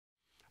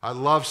I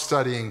love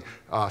studying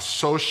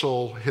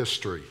social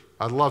history.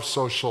 I love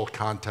social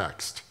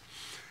context.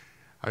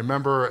 I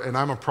remember, and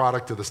I'm a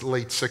product of the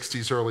late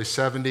 60s, early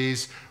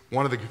 70s.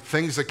 One of the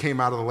things that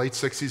came out of the late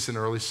 60s and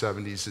early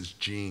 70s is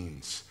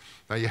jeans.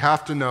 Now you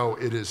have to know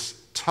it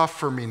is tough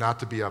for me not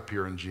to be up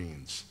here in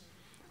jeans.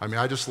 I mean,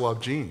 I just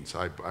love jeans.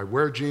 I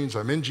wear jeans,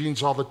 I'm in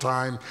jeans all the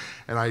time,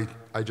 and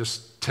I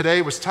just,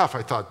 today was tough.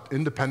 I thought,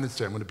 Independence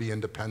Day, I'm gonna be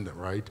independent,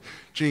 right?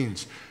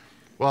 Jeans.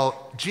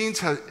 Well,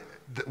 jeans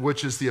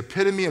which is the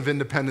epitome of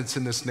independence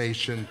in this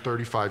nation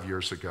 35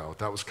 years ago.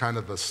 That was kind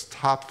of the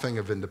top thing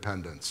of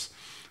independence.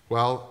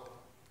 Well,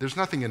 there's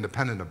nothing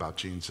independent about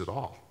jeans at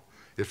all.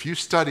 If you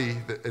study,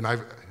 and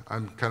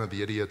I'm kind of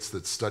the idiots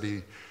that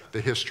study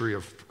the history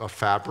of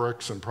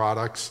fabrics and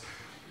products,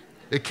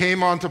 it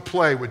came onto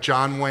play with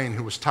John Wayne,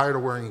 who was tired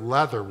of wearing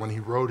leather when he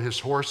rode his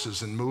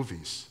horses in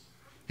movies.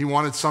 He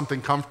wanted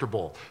something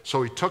comfortable.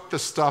 So he took the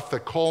stuff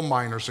that coal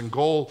miners and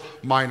gold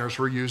miners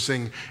were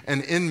using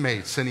and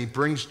inmates, and he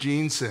brings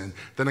jeans in.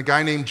 Then a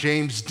guy named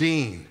James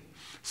Dean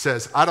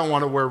says, I don't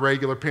want to wear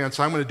regular pants.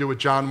 I'm going to do what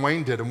John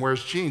Wayne did and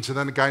wears jeans. And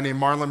then a guy named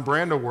Marlon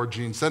Brando wore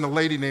jeans. Then a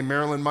lady named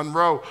Marilyn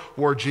Monroe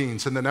wore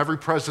jeans. And then every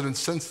president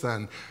since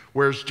then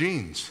wears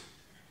jeans.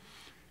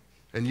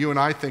 And you and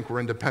I think we're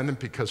independent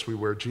because we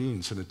wear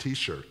jeans and a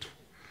t-shirt.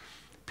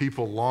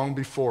 People long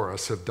before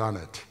us have done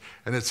it.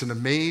 And it's an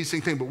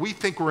amazing thing, but we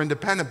think we're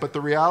independent, but the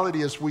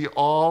reality is we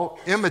all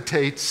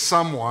imitate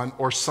someone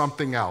or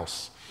something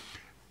else.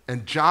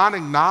 And John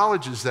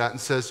acknowledges that and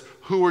says,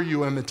 who are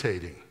you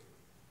imitating?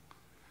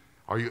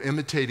 Are you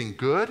imitating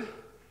good?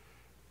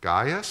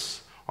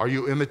 Gaius? Are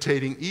you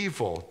imitating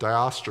evil?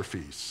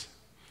 Diotrephes.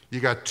 You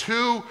got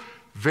two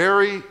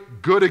very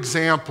good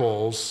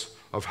examples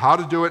of how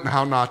to do it and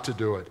how not to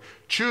do it.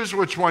 Choose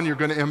which one you're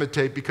going to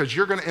imitate because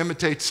you're going to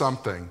imitate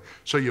something,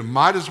 so you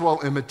might as well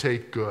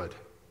imitate good.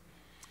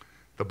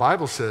 The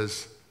Bible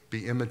says,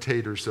 be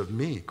imitators of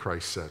me,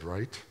 Christ said,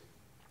 right?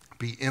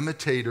 Be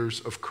imitators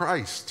of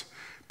Christ.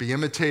 Be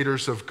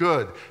imitators of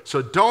good.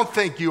 So don't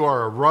think you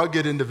are a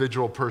rugged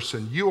individual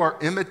person. You are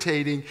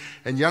imitating,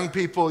 and young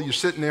people, you're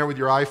sitting there with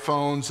your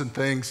iPhones and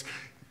things.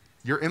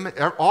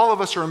 All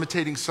of us are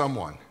imitating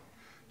someone.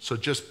 So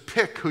just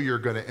pick who you're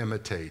going to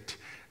imitate.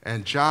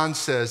 And John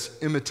says,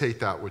 imitate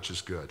that which is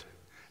good,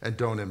 and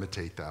don't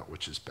imitate that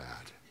which is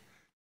bad.